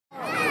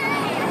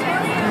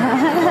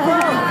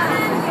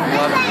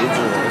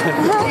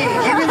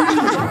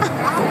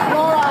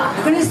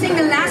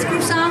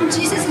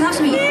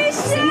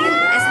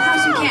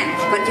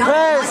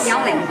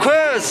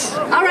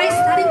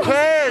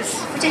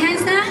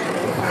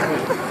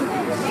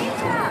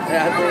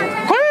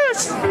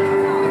Chris!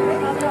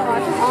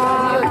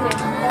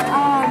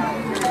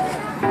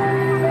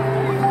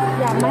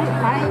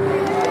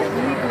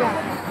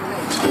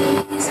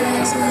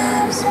 Jesus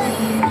loves me,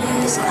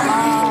 yes I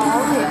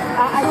know.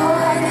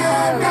 For the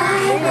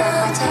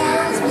Bible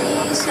tells me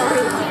so.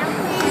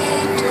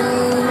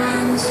 Little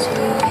ones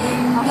to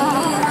him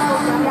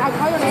belong.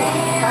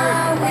 They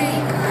are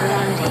weak,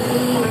 but he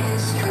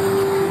is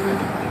strong.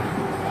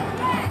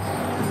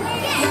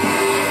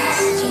 Yes,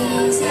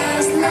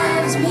 Jesus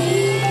loves me.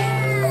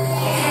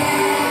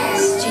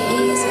 Yes,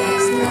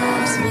 Jesus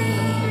loves me.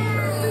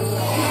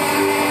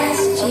 Yes,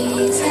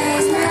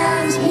 Jesus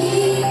loves me.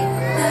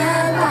 The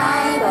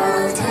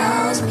Bible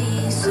tells me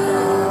so.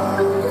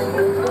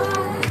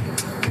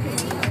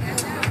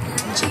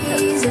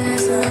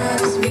 Jesus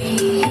loves me,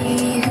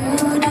 he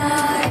who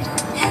died.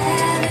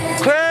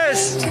 Heaven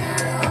Chris!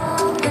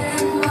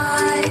 open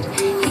wide.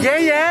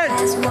 He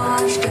has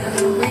washed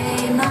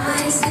away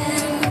my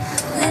sin.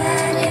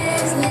 Let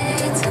his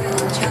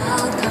little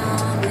child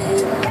come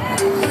in.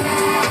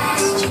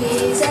 Yes,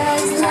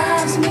 Jesus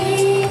loves me.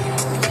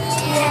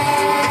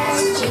 Yes,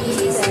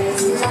 Jesus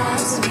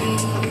loves me.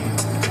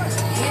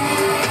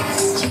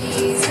 Yes,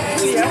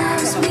 Jesus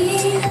loves me.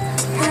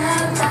 The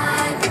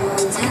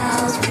Bible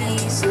tells me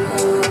so.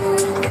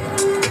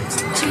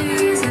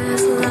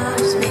 Jesus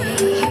loves me,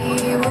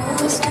 he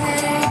will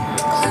stay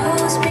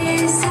close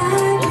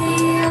beside me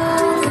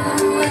all the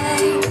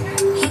way.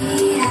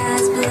 He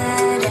has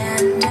bled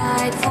and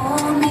died for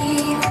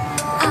me.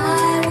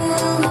 I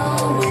will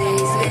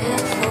always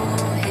live for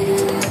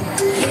him.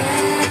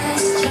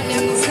 Yes,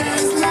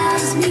 Jesus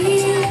loves me.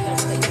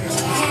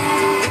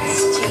 Yes,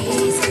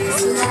 Jesus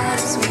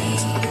loves me.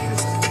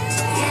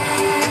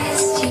 Yes,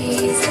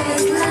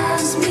 Jesus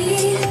loves me.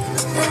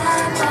 The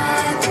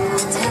Bible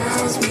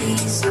tells me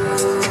so.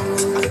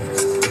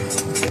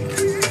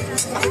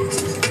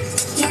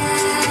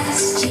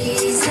 Yes,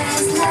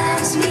 Jesus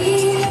loves me.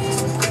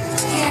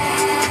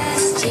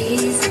 Yes,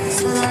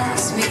 Jesus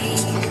loves me.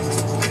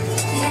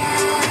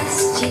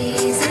 Yes,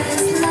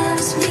 Jesus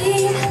loves me.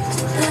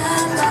 The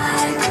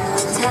Bible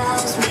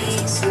tells me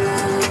so.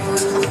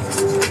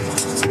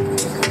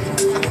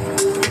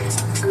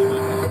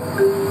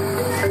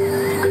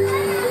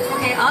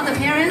 Okay, all the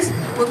parents,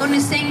 we're going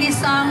to sing this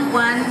song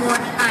one more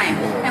time.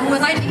 And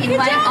we'd like to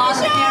invite all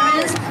the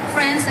parents,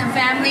 friends, and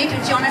family to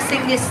join us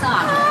sing this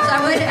song. So I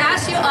would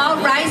ask you all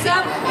rise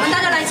up. 我们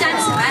大家来站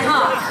起来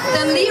哈。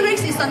The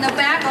lyrics is on the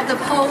back of the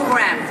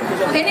program.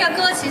 OK， 那个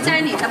歌词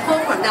在你的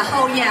program 的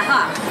后页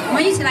哈。我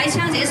们一起来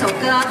唱这首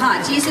歌哈。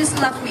Jesus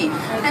loved me.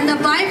 And the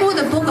Bible,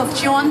 the book of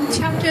John,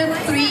 chapter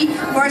 3,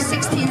 verse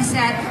 16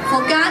 said,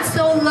 For God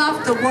so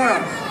loved the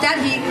world that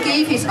he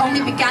gave his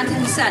only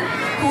begotten Son.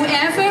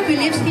 Whoever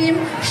believes him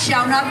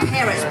shall not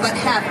perish but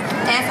have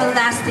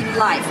everlasting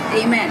life.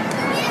 Amen.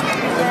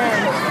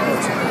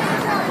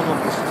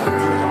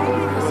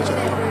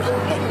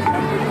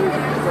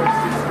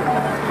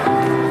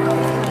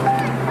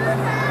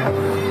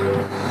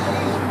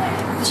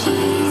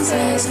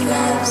 Jesus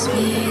loves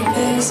me,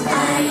 this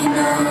I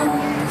know,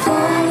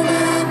 for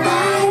the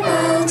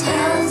Bible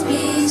tells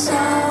me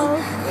so.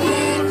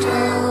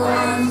 Little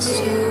ones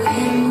to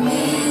him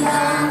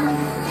belong.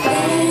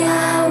 They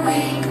are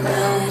weak,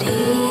 but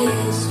he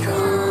is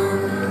strong.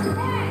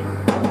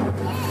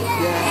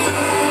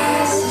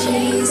 Yes,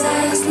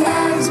 Jesus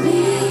loves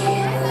me.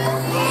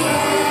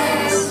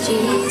 Yes,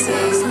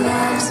 Jesus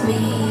loves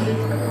me.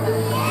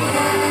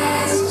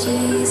 Yes,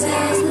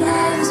 Jesus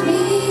loves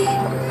me.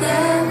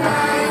 The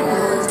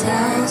Bible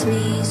tells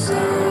me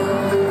so.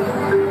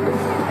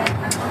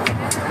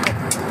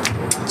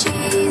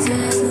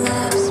 Jesus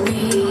loves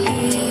me,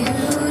 he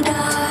who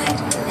died.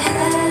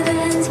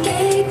 Heaven's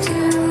gate to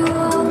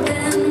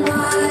open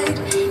wide.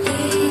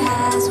 He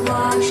has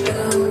washed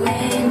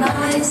away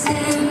my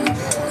sin.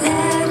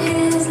 Let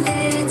his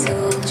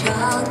little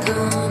child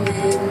come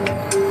in.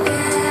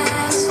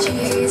 Yes,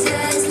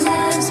 Jesus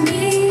loves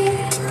me.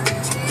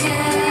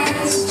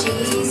 Yes,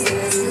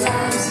 Jesus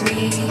loves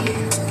me.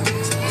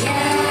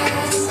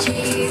 Yes,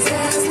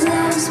 Jesus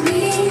loves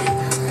me.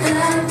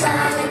 The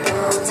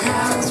Bible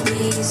tells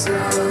me so.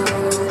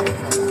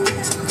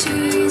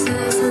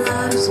 Jesus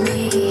loves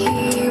me,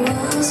 he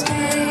will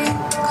stay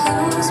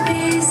close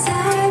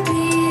beside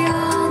me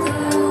all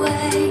the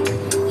way.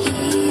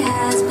 He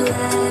has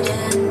bled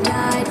and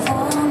died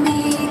for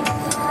me.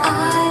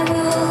 I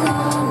will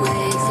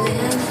always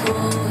live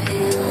for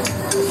him.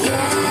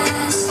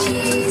 Yes,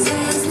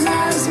 Jesus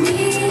loves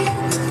me.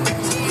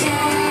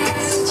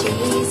 Yes,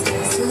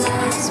 Jesus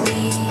loves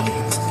me.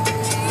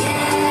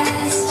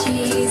 Yes,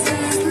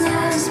 Jesus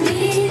loves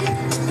me.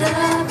 The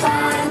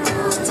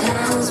Bible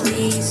tells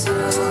me so.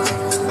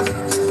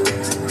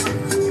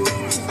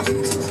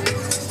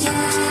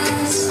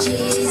 Yes,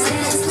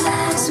 Jesus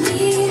loves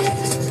me.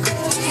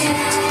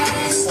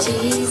 Yes,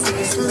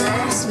 Jesus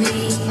loves me.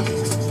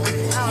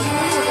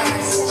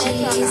 Yes,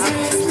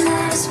 Jesus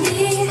loves me.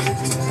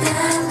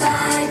 The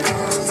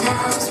Bible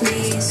tells me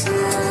so.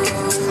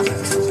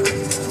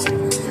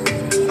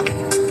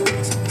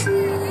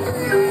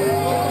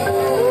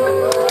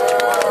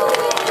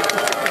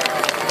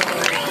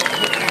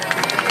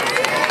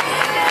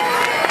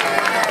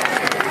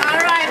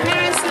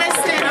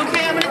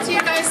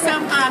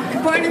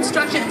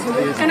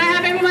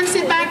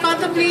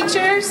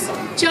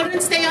 children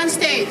stay on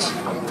stage.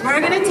 We're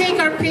going to take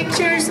our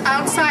pictures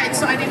outside,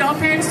 so I need all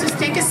parents to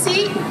take a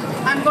seat.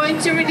 I'm going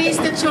to release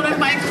the children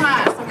by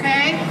class,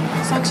 okay?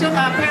 So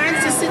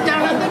parents, to sit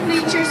down on the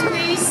bleachers,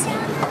 please.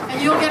 And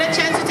you'll get a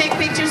chance to take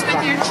pictures with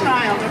your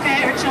child,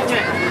 okay, or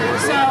children.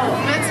 So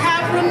let's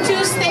have room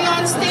 2 stay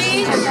on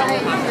stage.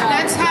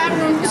 Let's have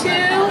room 2,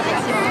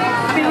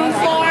 room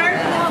 4,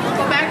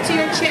 go back to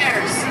your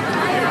chairs.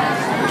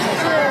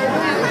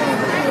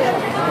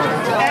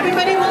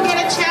 Everybody will get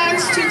a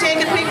chance to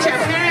take a picture.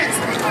 Parents,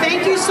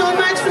 thank you so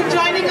much for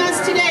joining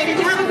us today. Did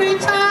you have a great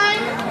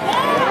time?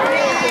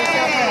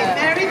 Yay!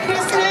 Merry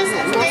Christmas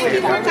and thank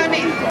you for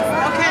coming.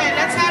 Okay,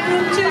 let's have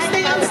room 2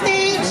 stay on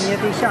stage.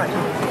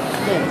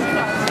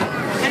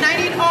 And I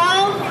need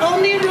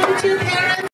only room 2 parents